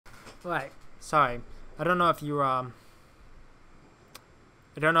Right. Sorry. I don't know if you I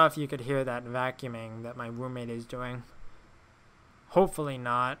don't know if you could hear that vacuuming that my roommate is doing. Hopefully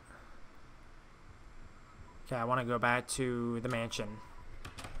not. Okay, I want to go back to the mansion.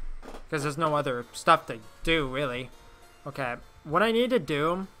 Because there's no other stuff to do, really. Okay, what I need to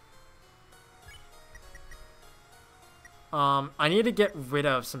do... I need to get rid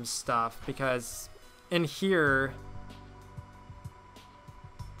of some stuff, because in here...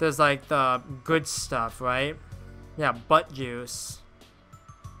 there's, like, the good stuff, right? Yeah, butt juice.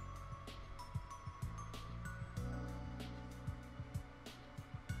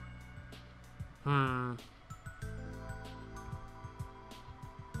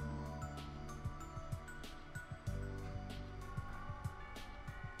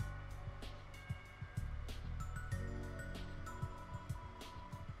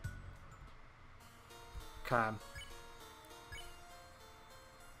 Okay.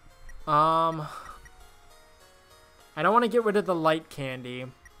 I don't want to get rid of the light candy.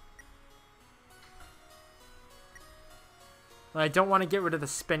 I don't want to get rid of the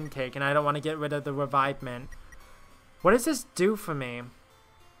spin cake, and I don't want to get rid of the revivement. What does this do for me?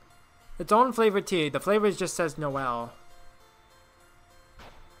 Its own flavored tea. The flavor just says Noel.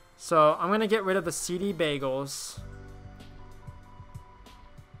 So, I'm going to get rid of the seedy bagels.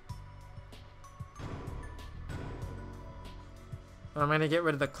 I'm going to get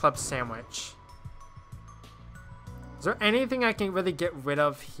rid of the club sandwich. Is there anything I can really get rid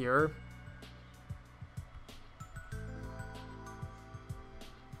of here?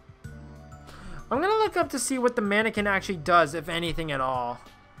 I'm going to look up to see what the mannequin actually does, if anything at all.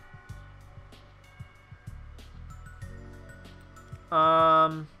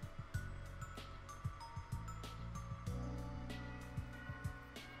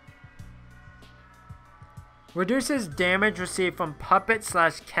 Reduces damage received from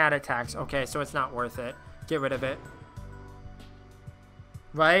puppet/cat attacks. Okay, so it's not worth it. Get rid of it.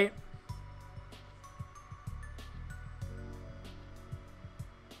 Right?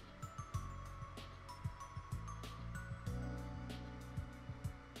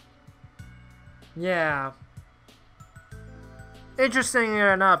 Yeah. Interestingly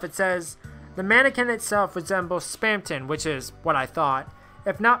enough, it says, the mannequin itself resembles Spamton, which is what I thought.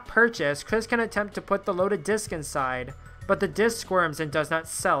 If not purchased, Chris can attempt to put the loaded disc inside, but the disc squirms and does not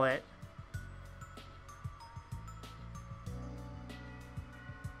sell it.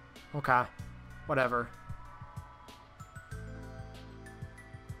 Okay. Whatever.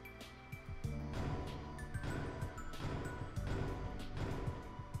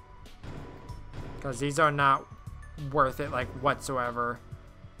 Because these are not worth it, like, whatsoever.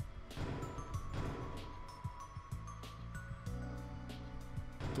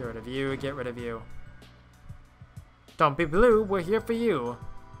 Get rid of you, get rid of you. Don't be blue, we're here for you.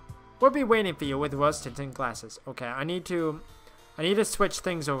 We'll be waiting for you with rose-tinted glasses. Okay, I need to switch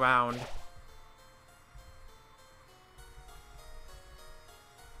things around.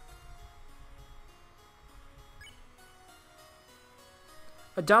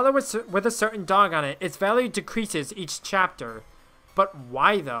 $1 with a certain dog on it. Its value decreases each chapter. But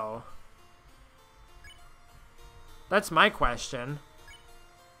why, though? That's my question.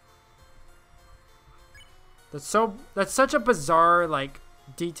 That's such a bizarre, like,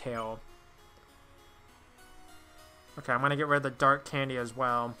 detail. Okay, I'm gonna get rid of the dark candy as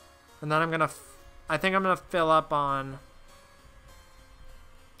well. And then I think I'm gonna fill up on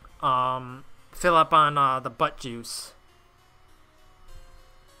the butt juice.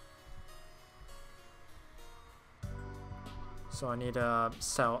 So I need to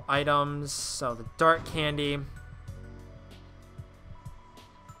sell items, sell the dark candy.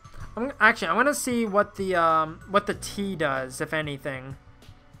 I'm gonna see what the tea does, if anything.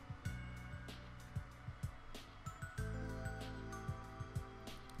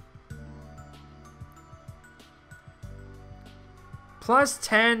 Plus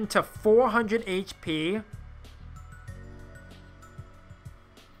 10 to 400 HP.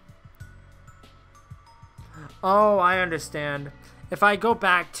 Oh, I understand. If I go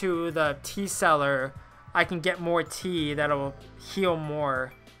back to the tea cellar, I can get more tea that'll heal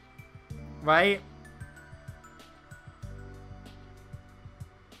more. Right?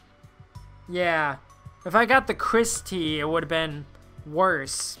 Yeah. If I got the Chris tea, it would have been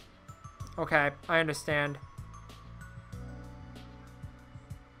worse. Okay, I understand.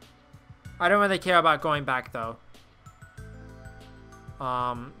 I don't really care about going back, though.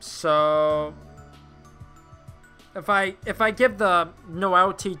 So... If I give the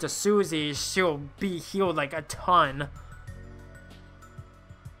Noel tea to Susie, she'll be healed like a ton.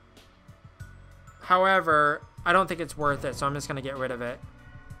 However, I don't think it's worth it, so I'm just gonna get rid of it.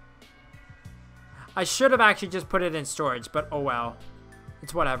 I should have actually just put it in storage, but oh well.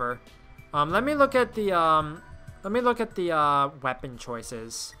 It's whatever. Let me look at the weapon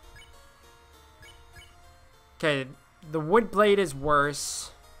choices. Okay, the wood blade is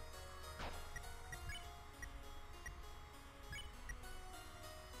worse.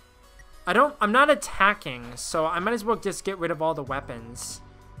 I'm not attacking, so I might as well just get rid of all the weapons.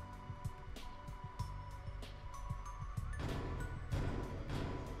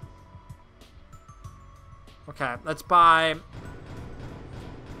 Okay, let's buy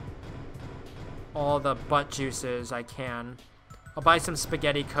all the butt juices I can. I'll buy some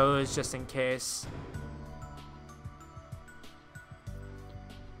spaghetti codes just in case.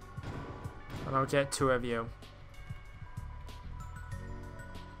 And I'll get 2 of you.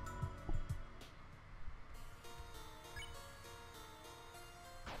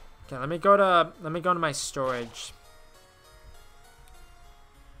 Okay, let me go to my storage.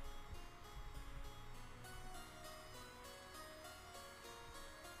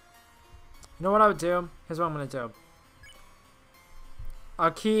 You know what I would do? Here's what I'm gonna do.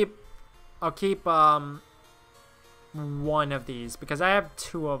 I'll keep one of these because I have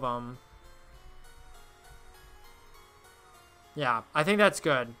 2 of them. Yeah, I think that's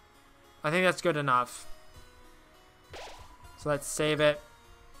good. I think that's good enough. So let's save it.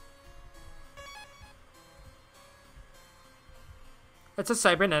 It's a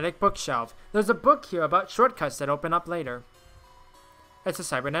cybernetic bookshelf. There's a book here about shortcuts that open up later. It's a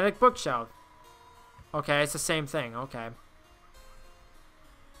cybernetic bookshelf. Okay, it's the same thing. Okay.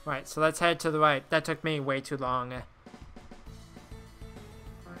 Right, so let's head to the right. That took me way too long.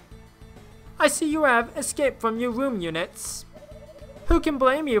 I see you have escaped from your room units. Who can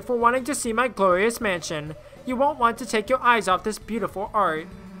blame you for wanting to see my glorious mansion? You won't want to take your eyes off this beautiful art.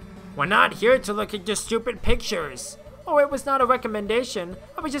 We're not here to look at your stupid pictures. Oh, it was not a recommendation.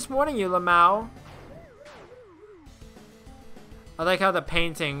 I was just warning you, Lamau. I like how the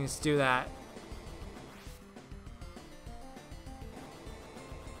paintings do that.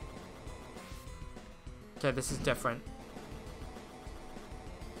 Okay, this is different.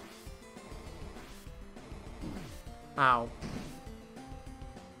 Ow.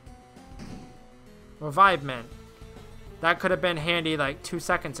 Revivement. That could have been handy like 2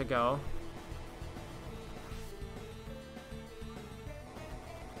 seconds ago.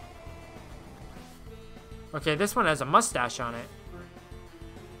 Okay, this one has a mustache on it.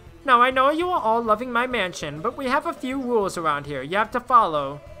 Now, I know you are all loving my mansion, but we have a few rules around here you have to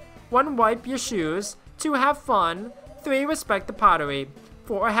follow. 1, wipe your shoes. 2, have fun. 3, respect the pottery.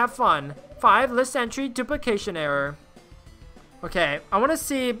 4, have fun. 5, list entry duplication error. Okay, I want to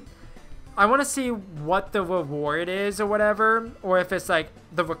see what the reward is or whatever, or if it's like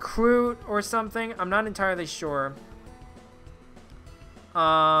the recruit or something. I'm not entirely sure.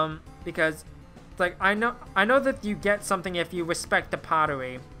 Because like I know that you get something if you respect the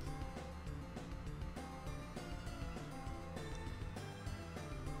pottery.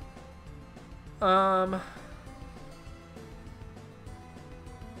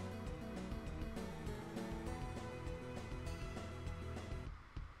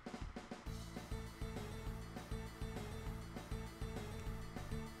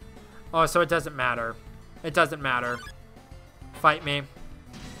 Oh, so it doesn't matter. It doesn't matter. Fight me.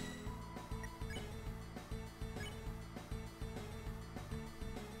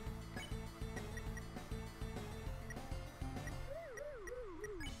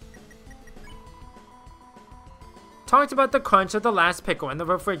 Talked about the crunch of the last pickle in the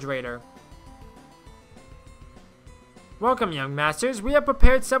refrigerator. Welcome, young masters. We have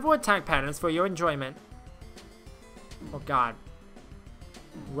prepared several attack patterns for your enjoyment. Oh god.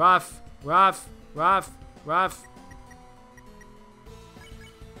 Rough, rough, rough, rough.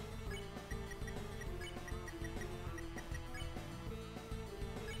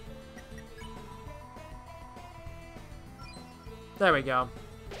 There we go.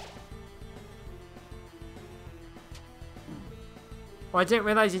 Oh, I didn't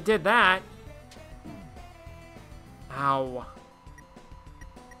realize you did that. Ow.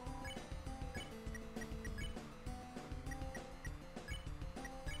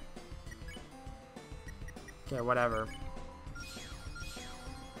 Okay, whatever.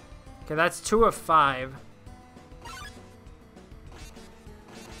 Okay, that's 2 of 5.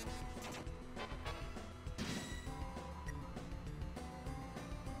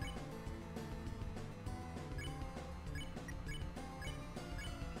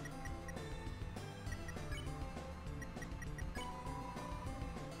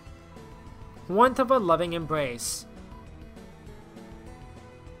 Warmth of a loving embrace.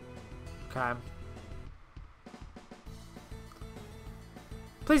 Okay.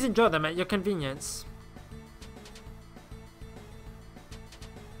 Please enjoy them at your convenience.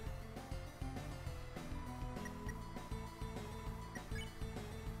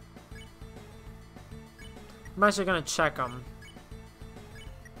 I'm actually gonna check them.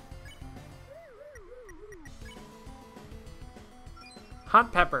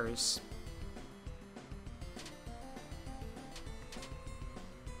 Hot peppers.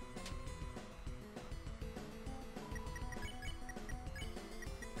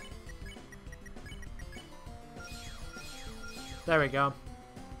 There we go.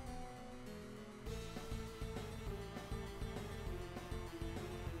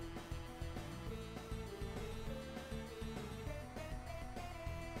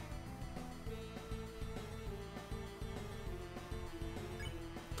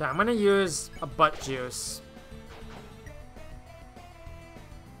 Okay, I'm gonna use a butt juice.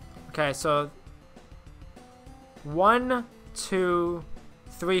 Okay, so 1, 2,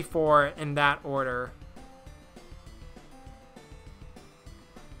 3, 4 in that order.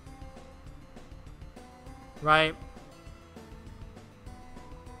 Right?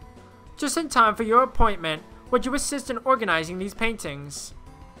 Just in time for your appointment, would you assist in organizing these paintings?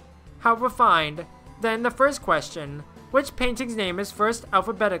 How refined. Then the first question. Which painting's name is first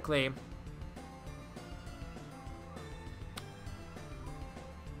alphabetically?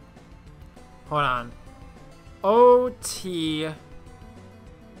 Hold on. O-T-T-H.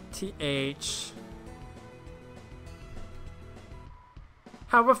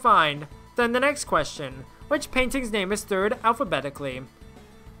 How refined. Then the next question. Which painting's name is third alphabetically?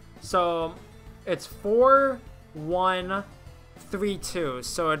 So, it's 4, 1, 3, 2.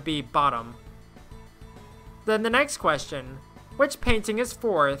 So it'd be bottom. Then the next question. Which painting is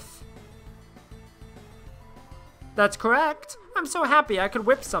fourth? That's correct. I'm so happy I could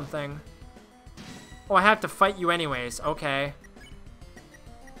whip something. Oh, I have to fight you anyways. Okay.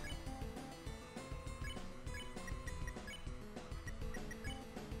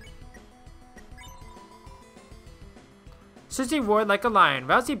 Susie roared like a lion.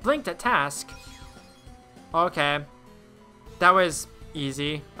 Rousey blinked at task. Okay. That was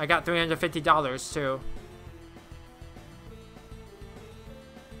easy. I got $350 too.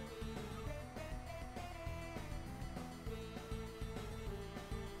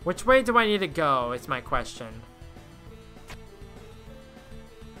 Which way do I need to go, is my question.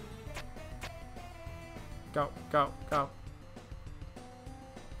 Go, go, go.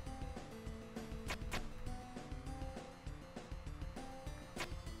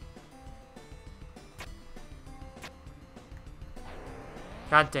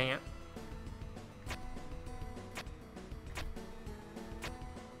 God dang it.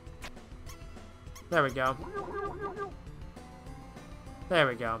 There we go. There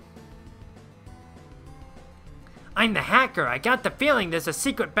we go. I'm the hacker. I got the feeling there's a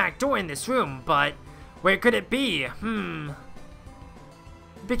secret back door in this room, but where could it be? It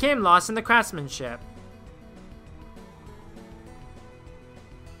became lost in the craftsmanship.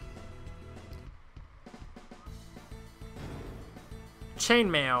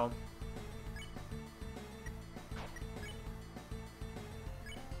 Chainmail.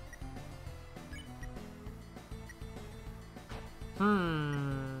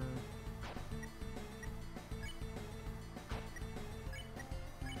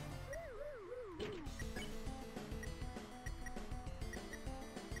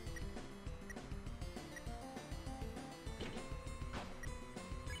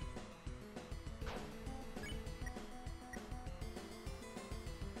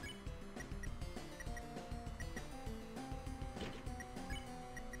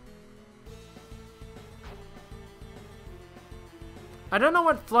 I don't know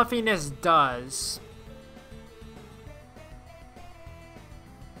what fluffiness does.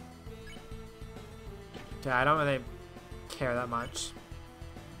 Yeah, I don't really care that much.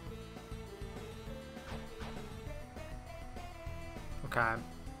 Okay.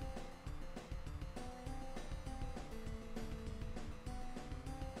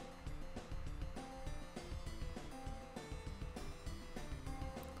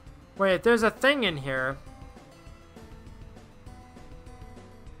 Wait, there's a thing in here.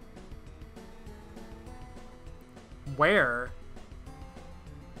 Where?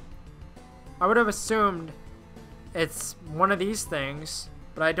 I would have assumed it's one of these things,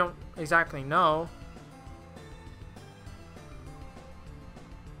 but I don't exactly know.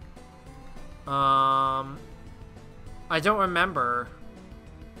 I don't remember.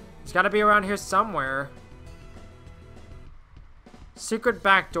 It's gotta be around here somewhere. Secret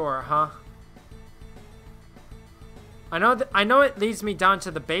back door, huh? I know it leads me down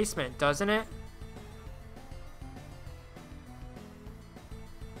to the basement, doesn't it?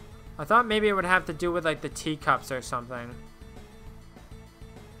 I thought maybe it would have to do with like the teacups or something.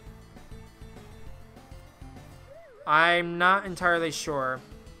 I'm not entirely sure.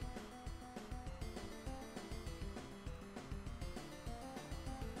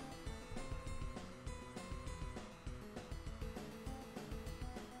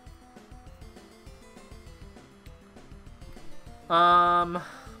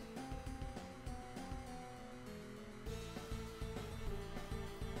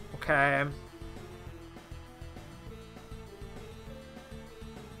 Okay.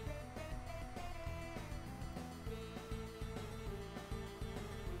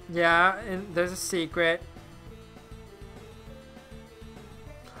 Yeah, and there's a secret.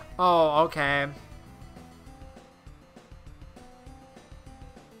 Oh, okay.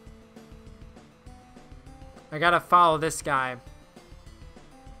 I gotta follow this guy.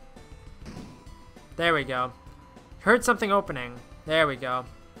 There we go. Heard something opening. There we go.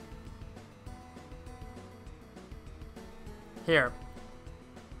 Here.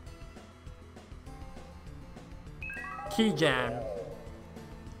 Key jam.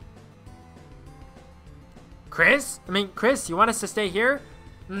 Chris, you want us to stay here?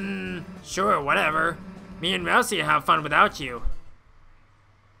 Sure, whatever. Me and Mousy have fun without you.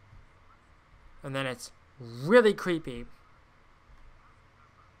 And then it's really creepy.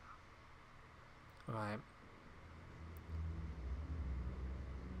 Alright.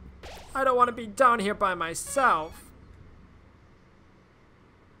 I don't want to be down here by myself.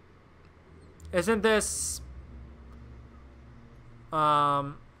 Isn't this...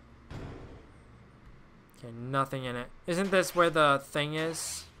 Okay, nothing in it. Isn't this where the thing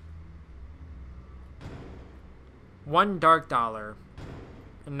is? $1 dark dollar.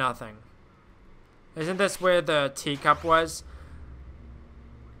 And nothing. Isn't this where the teacup was?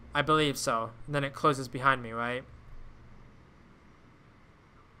 I believe so. And then it closes behind me, right?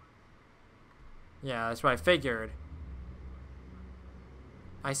 Yeah, that's what I figured.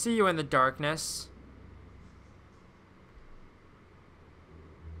 I see you in the darkness.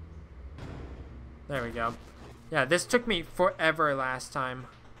 There we go. Yeah, this took me forever last time.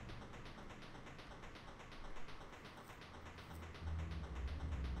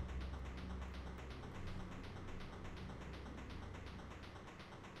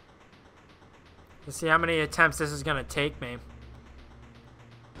 Let's see how many attempts this is gonna take me.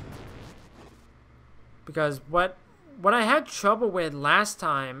 Because what I had trouble with last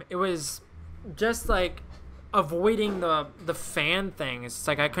time, it was just like avoiding the fan thing. It's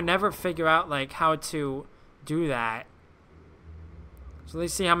like I could never figure out like how to do that. So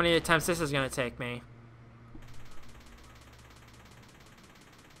let's see how many attempts this is gonna take me.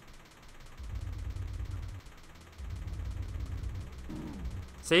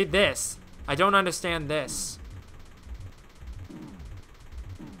 See this. I don't understand this.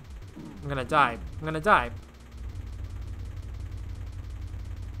 I'm gonna die. I'm gonna die.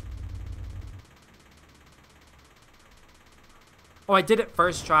 Oh, I did it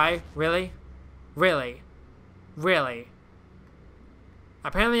first try? Really? Really? Really?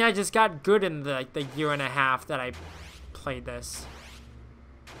 Apparently I just got good in the year and a half that I played this.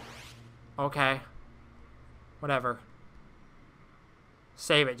 Okay. Whatever.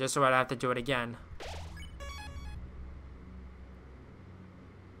 Save it just so I don't have to do it again.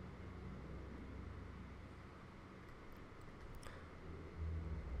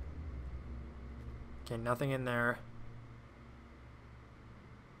 Okay, nothing in there.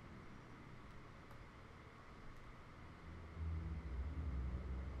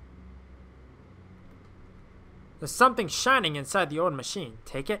 There's something shining inside the old machine.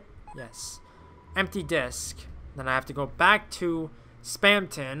 Take it? Yes. Empty disk. Then I have to go back to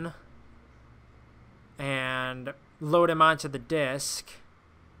Spamton and load him onto the disk.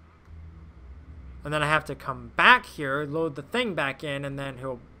 And then I have to come back here, load the thing back in, and then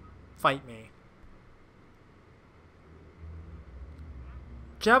he'll fight me.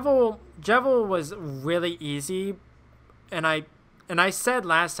 Jevil was really easy, and I said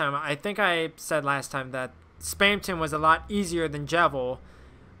last time, I think I said last time that Spamton was a lot easier than Jevil,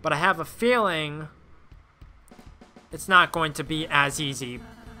 but I have a feeling it's not going to be as easy.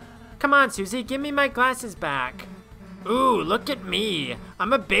 Come on, Susie, give me my glasses back. Ooh, look at me.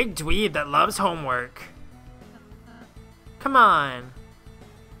 I'm a big dweeb that loves homework. Come on.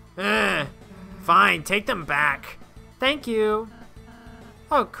 Fine, take them back. Thank you.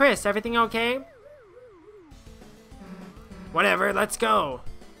 Oh, Chris, everything okay? Whatever, let's go.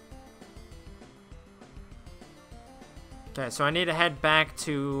 Okay, so I need to head back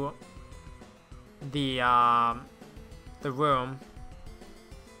to the room.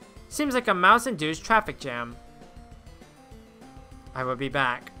 Seems like a mouse-induced traffic jam. I will be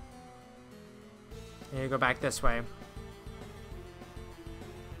back. I need to go back this way.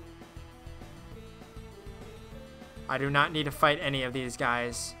 I do not need to fight any of these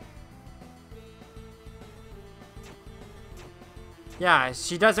guys. Yeah,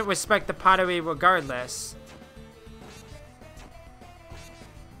 she doesn't respect the pottery regardless.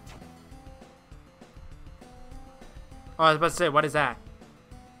 Oh, I was about to say, what is that?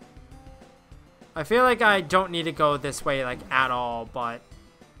 I feel like I don't need to go this way, like, at all, but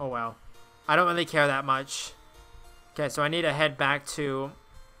oh well. I don't really care that much. Okay, so I need to head back to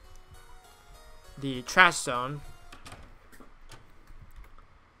the trash zone.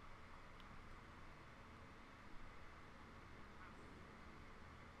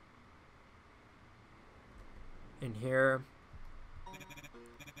 In here.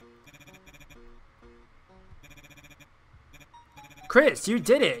 Chris, you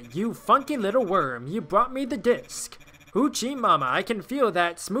did it! You funky little worm! You brought me the disc! Hoochie mama, I can feel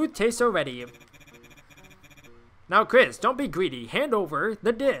that smooth taste already. Now Chris, don't be greedy. Hand over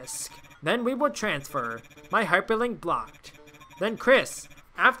the disc. Then we will transfer. My hyperlink blocked. Then Chris,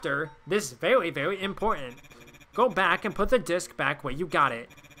 after this very, very important. Go back and put the disc back where you got it.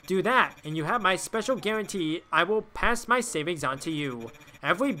 Do that, and you have my special guarantee I will pass my savings on to you.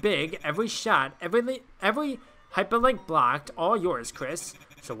 Every big, every shot, every hyperlink blocked, all yours, Chris.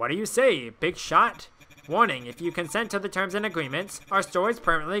 So what do you say, big shot? Warning, if you consent to the terms and agreements, our store is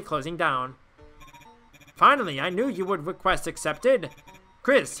permanently closing down. Finally, I knew you would request accepted.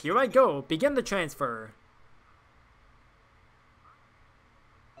 Chris, here I go. Begin the transfer.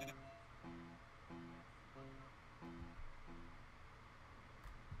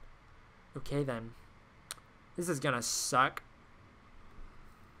 Okay then. This is gonna suck.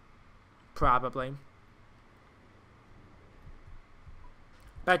 Probably.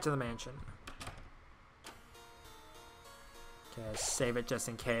 Back to the mansion. Okay, save it just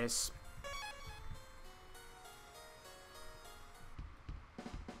in case.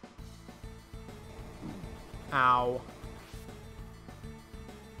 Ow.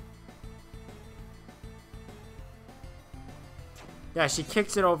 Yeah, she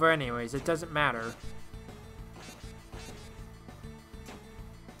kicks it over anyways. It doesn't matter.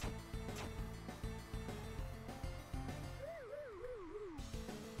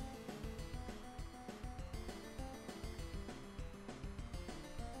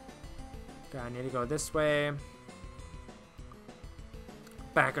 Okay, I need to go this way.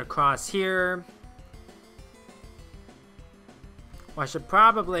 Back across here. Well, I should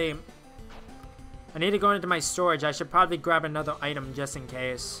probably... I need to go into my storage. I should probably grab another item just in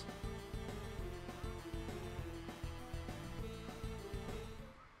case.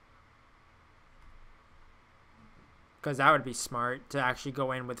 Because that would be smart to actually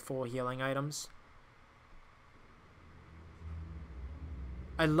go in with full healing items.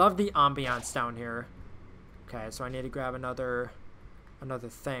 I love the ambiance down here. Okay, so I need to grab another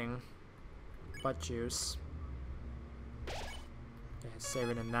thing. Butt juice. Okay, save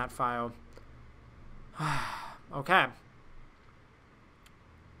it in that file. Okay.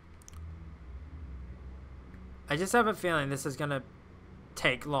 I just have a feeling this is gonna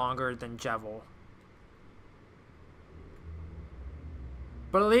take longer than Jevil.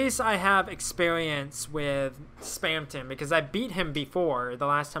 But at least I have experience with Spamton because I beat him before the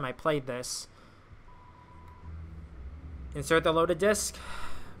last time I played this. Insert the loaded disc?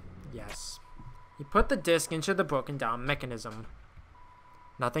 Yes. You put the disc into the broken down mechanism.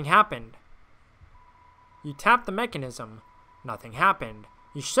 Nothing happened. You tapped the mechanism. Nothing happened.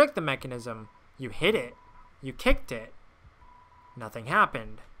 You shook the mechanism. You hit it. You kicked it. Nothing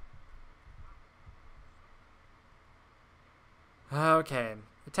happened. Okay.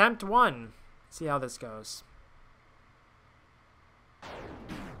 Attempt 1. See how this goes.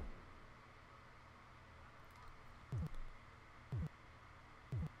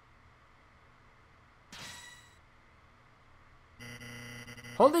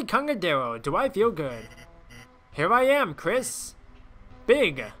 Holy Congadero, do I feel good. Here I am, Chris.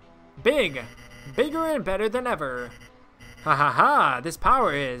 Big. Big. Bigger and better than ever. Ha ha ha, this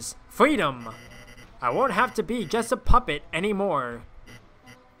power is freedom. I won't have to be just a puppet anymore.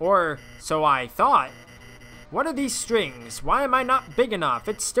 Or so I thought. What are these strings? Why am I not big enough?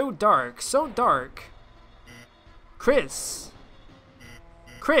 It's still dark, so dark. Chris.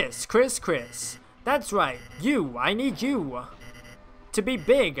 Chris. That's right, you, I need you. To be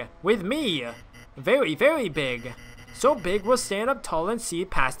big, with me. Very, very big. So big we'll stand up tall and see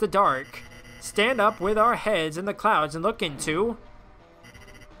past the dark. Stand up with our heads in the clouds and look into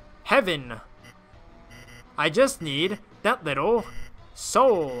heaven. I just need that little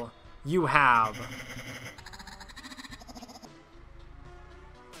soul you have.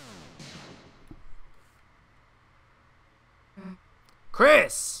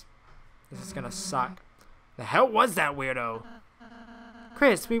 Chris! This is gonna suck. The hell was that weirdo?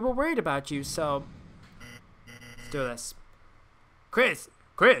 Chris, we were worried about you, so... Let's do this. Chris,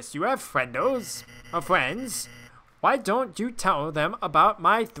 you have friendos? Or friends? Why don't you tell them about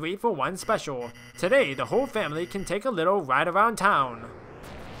my 3-for-1 special? Today, the whole family can take a little ride around town.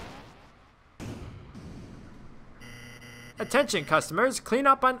 Attention customers, clean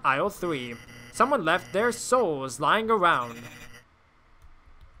up on aisle 3. Someone left their souls lying around.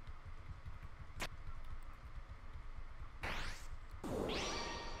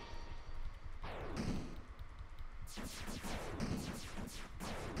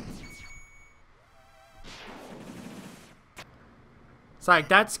 It's like,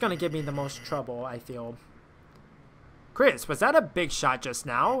 that's gonna give me the most trouble, I feel. Chris, was that a big shot just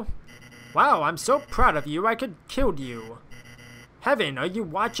now? Wow, I'm so proud of you, I could killed you. Heaven, are you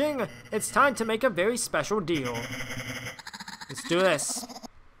watching? It's time to make a very special deal. Let's do this.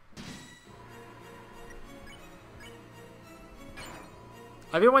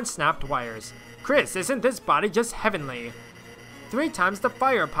 Everyone snapped wires. Chris, isn't this body just heavenly? 3 times the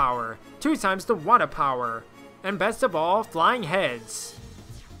firepower, 2 times the water power, and best of all, flying heads.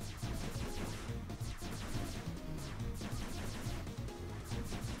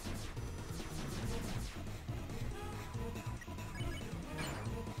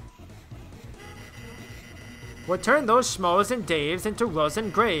 We'll turn those schmoes and Daves into Rose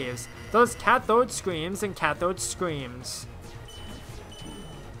and Graves. Those cathode screams and cathode screams.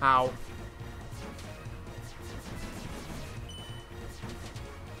 Ow.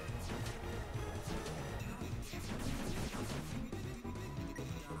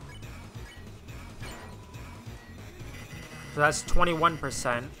 So that's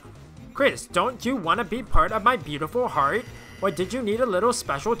 21%. Chris, don't you want to be part of my beautiful heart? Or did you need a little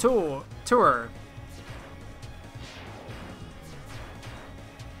special tour?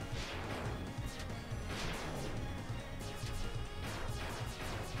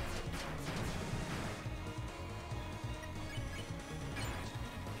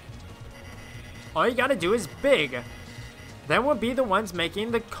 All you gotta do is big. Then we'll be the ones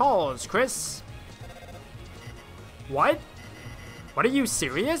making the calls, Chris. What? What, are you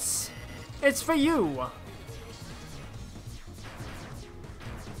serious? It's for you.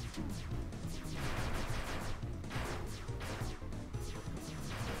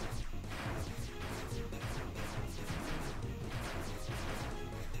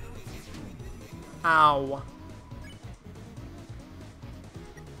 Ow.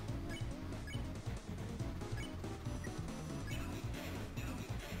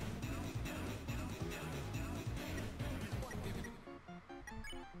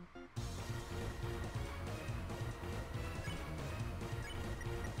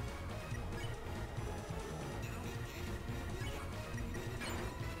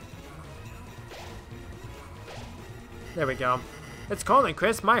 There we go. It's calling,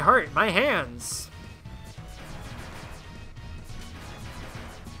 Chris. My heart, my hands.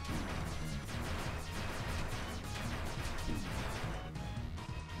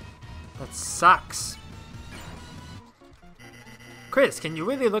 That sucks. Chris, can you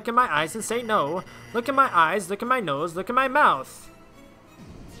really look in my eyes and say no? Look in my eyes, look in my nose, look in my mouth.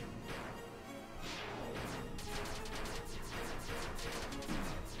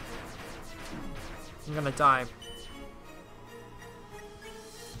 I'm gonna die.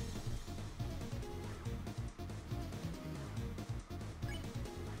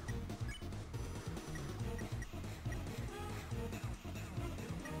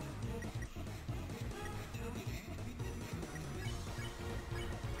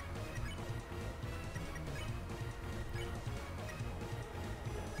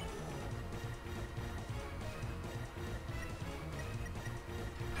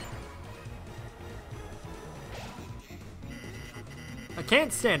 I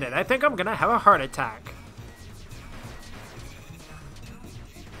can't stand it. I think I'm gonna have a heart attack.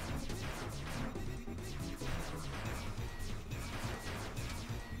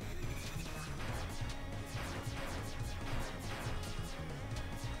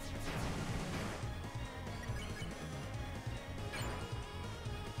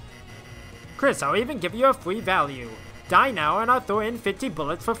 Chris, I'll even give you a free value. Die now and I'll throw in 50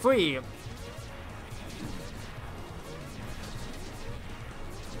 bullets for free.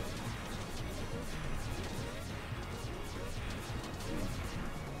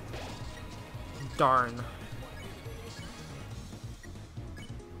 Darn.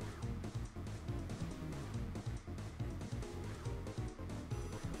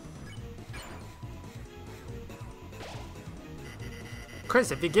 Chris,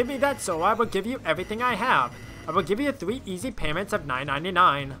 if you give me that soul, I will give you everything I have. I will give you 3 easy payments of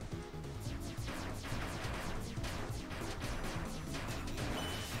 $9.99.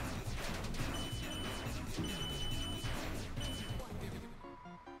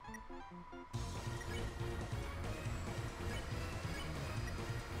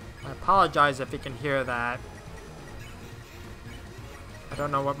 I apologize if you can hear that. I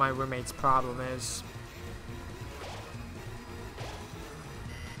don't know what my roommate's problem is.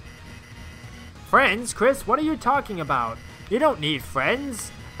 Friends? Chris, what are you talking about? You don't need friends.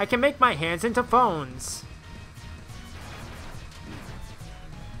 I can make my hands into phones.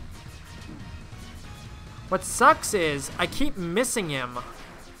 What sucks is, I keep missing him.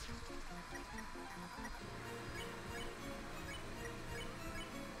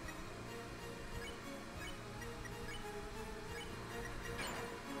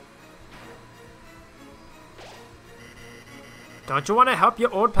 Don't you want to help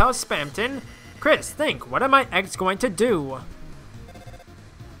your old pal Spamton? Chris, think, what are my eggs going to do?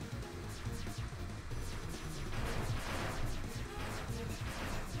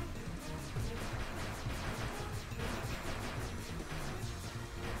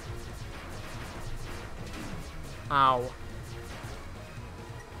 Ow.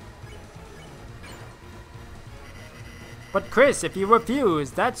 But Chris, if you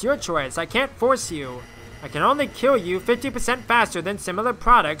refuse, that's your choice. I can't force you. I can only kill you 50% faster than similar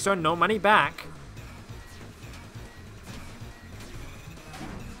products or no money back.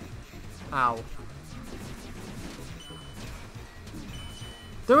 Ow.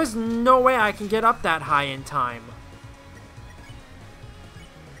 There is no way I can get up that high in time.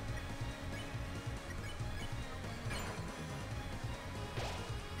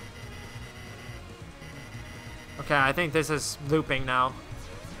 Okay, I think this is looping now.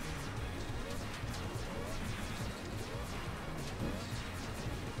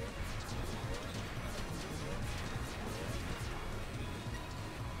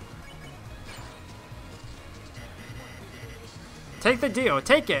 Take the deal,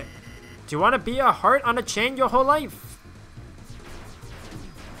 take it. Do you want to be a heart on a chain your whole life?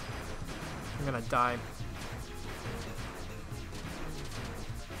 I'm gonna die.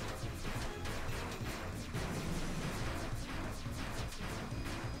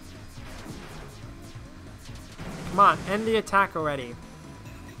 Come on, end the attack already.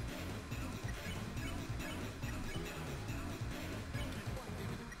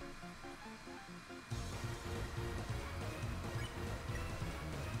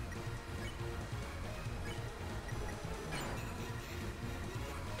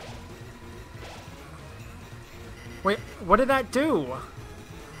 Wait, what did that do?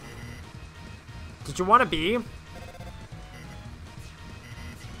 Did you want to be?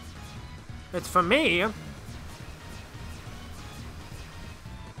 It's for me.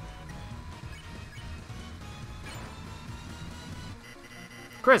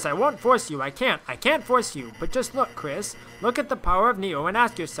 Chris, I won't force you. I can't force you. But just look, Chris. Look at the power of Neo and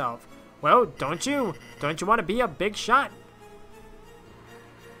ask yourself, well, don't you want to be a big shot?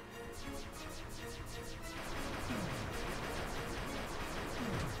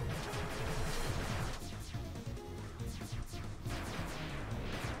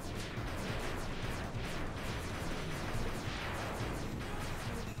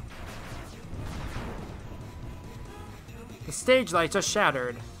 The stage lights are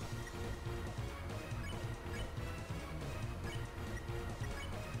shattered.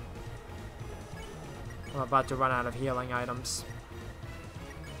 I'm about to run out of healing items.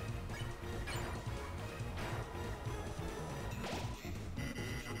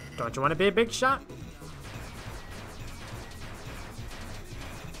 Don't you want to be a big shot?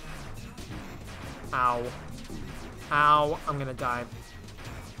 Ow. Ow, I'm gonna die.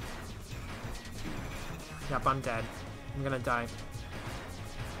 Yep, I'm dead. I'm gonna die.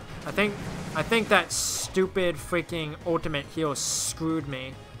 I think that stupid freaking ultimate heal screwed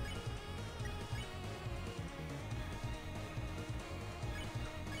me.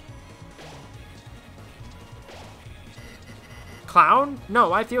 Clown?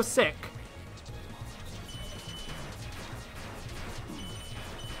 No, I feel sick.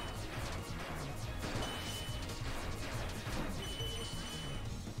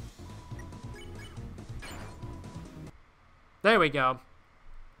 There we go.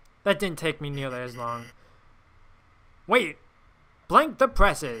 That didn't take me nearly as long. Wait! Blank the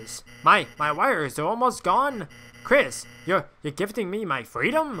presses! My wires are almost gone! Chris, you're gifting me my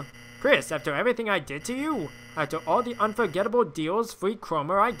freedom? Chris, after everything I did to you, after all the unforgettable deals, free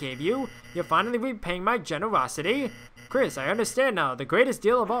chromer I gave you, you're finally repaying my generosity? Chris, I understand now, the greatest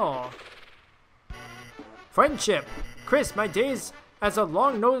deal of all. Friendship! Chris, my days as a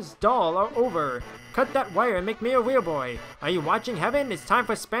long-nosed doll are over. Cut that wire and make me a real boy. Are you watching heaven? It's time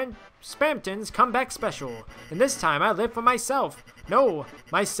for Spamton's comeback special. And this time I live for myself. No,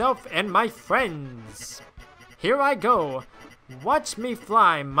 myself and my friends. Here I go. Watch me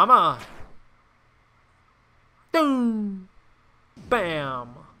fly, mama. Boom.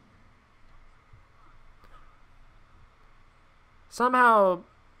 Bam. Somehow,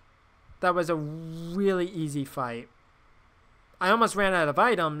 that was a really easy fight. I almost ran out of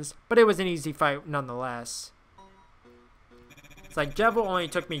items, but it was an easy fight nonetheless. It's like Devil only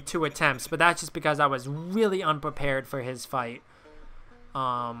took me 2 attempts, but that's just because I was really unprepared for his fight.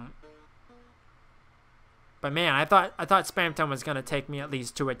 But man, I thought Spamton was gonna take me at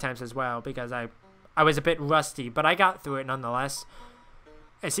least 2 attempts as well because I was a bit rusty, but I got through it nonetheless.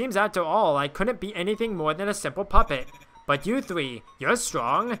 It seems after all, I couldn't be anything more than a simple puppet. But you 3, you're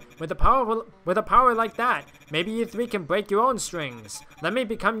strong. With a power like that, maybe you 3 can break your own strings. Let me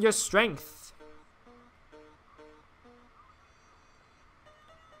become your strength.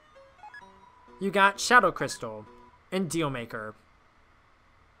 You got Shadow Crystal and Dealmaker.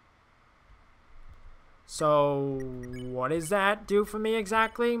 So, what does that do for me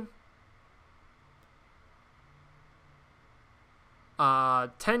exactly?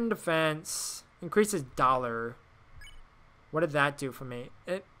 10 defense, increases dollar. What did that do for me?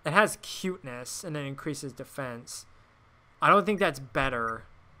 It has cuteness and it increases defense. I don't think that's better.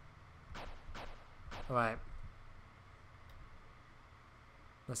 Alright.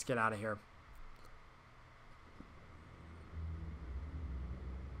 Let's get out of here.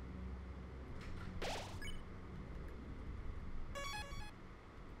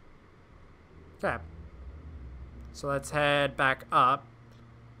 Okay. So let's head back up.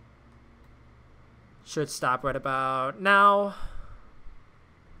 Should stop right about now.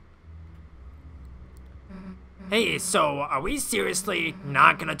 Hey, so are we seriously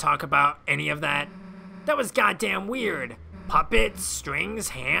not gonna talk about any of that? That was goddamn weird. Puppets, strings,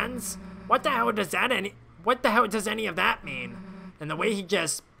 hands? What the hell does any of that mean? And the way he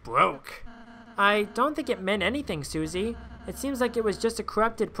just broke. I don't think it meant anything, Susie. It seems like it was just a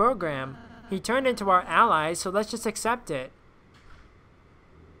corrupted program. He turned into our ally, so let's just accept it.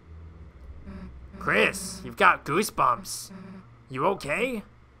 Chris, you've got goosebumps. You okay?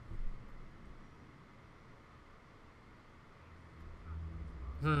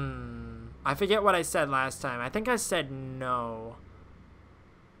 I forget what I said last time. I think I said no.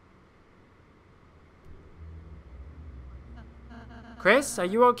 Chris, are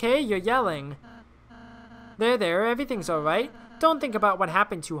you okay? You're yelling. There, everything's alright. Don't think about what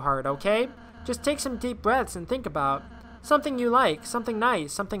happened too hard, okay? Just take some deep breaths and think about something you like, something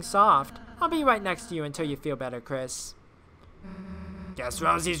nice, something soft. I'll be right next to you until you feel better, Chris. Guess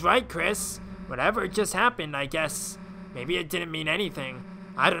Rosie's right, Chris. Whatever just happened, I guess. Maybe it didn't mean anything.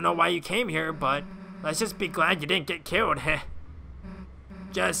 I don't know why you came here, but let's just be glad you didn't get killed, heh.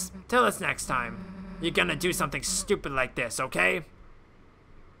 Just tell us next time. You're gonna do something stupid like this, okay?